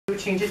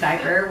change a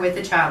diaper with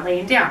a child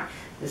laying down.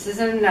 This is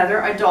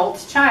another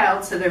adult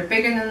child, so they're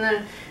bigger than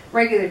the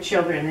regular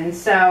children. And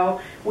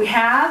so we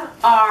have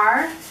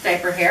our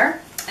diaper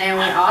hair, and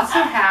we also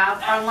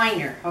have our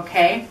liner,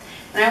 okay?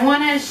 And I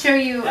want to show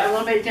you a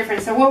little bit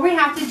different. So what we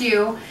have to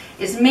do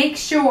is make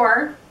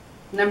sure,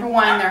 number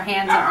one, their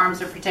hands and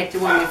arms are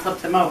protected when we flip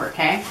them over,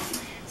 okay?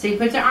 So you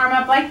put your arm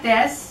up like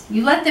this.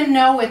 You let them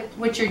know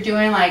what you're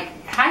doing, like,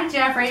 hi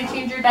Jeff, ready to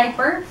change your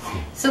diaper?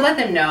 So let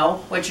them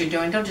know what you're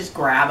doing. Don't just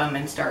grab them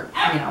and start,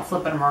 you know,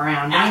 flipping them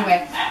around.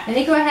 Anyway, then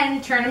you go ahead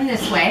and turn them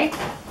this way.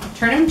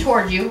 Turn them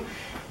toward you.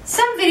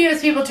 Some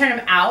videos people turn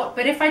them out,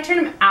 but if I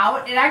turn them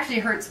out, it actually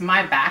hurts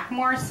my back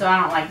more, so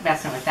I don't like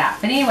messing with that.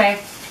 But anyway,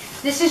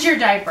 this is your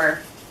diaper.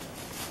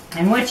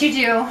 And what you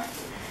do,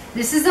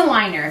 this is the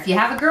liner. If you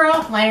have a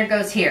girl, liner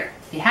goes here.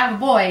 If you have a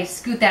boy,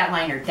 scoot that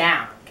liner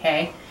down,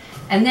 okay?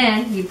 And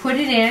then you put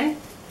it in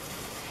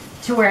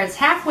to where it's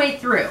halfway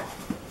through,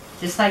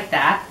 just like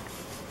that.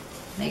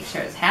 Make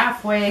sure it's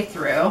halfway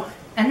through.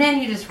 And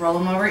then you just roll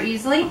them over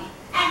easily.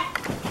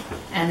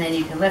 And then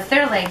you can lift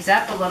their legs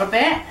up a little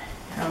bit.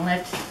 And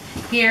lift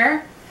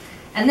here.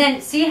 And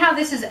then see how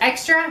this is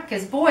extra?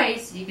 Because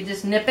boys, you could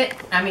just nip it.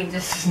 I mean,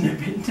 just snip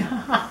it.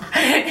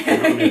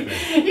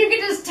 You could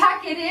just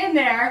tuck it in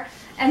there.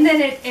 And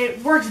then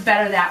it works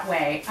better that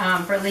way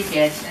for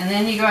leakage. And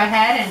then you go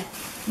ahead and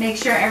make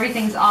sure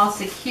everything's all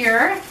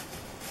secure.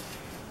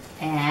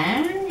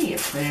 And you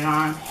put it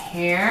on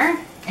here.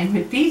 And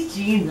with these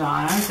jeans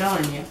on, I'm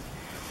telling you.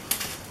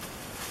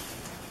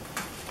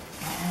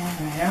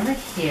 And right over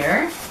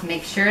here.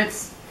 Make sure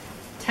it's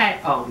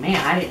tight. Oh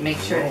man, I didn't make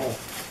sure.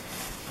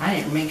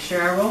 I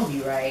rolled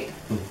you right.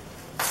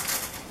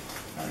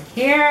 Over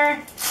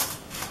here.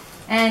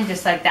 And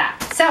just like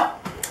that. So,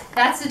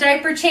 that's the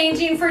diaper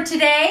changing for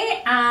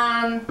today.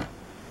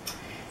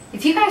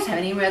 If you guys have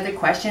any other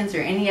questions or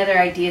any other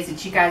ideas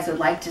that you guys would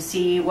like to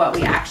see what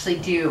we actually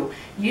do,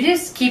 you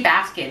just keep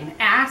asking.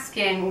 Ask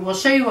and we'll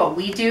show you what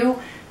we do.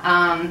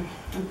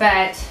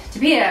 But to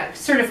be a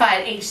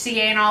certified HCA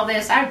and all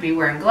this, I would be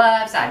wearing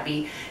gloves. I'd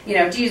be, you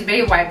know, to use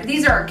baby wipe. But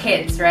these are our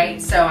kids,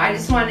 right? So I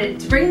just wanted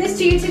to bring this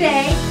to you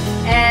today.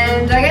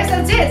 And I guess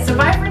that's it. So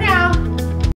bye for now.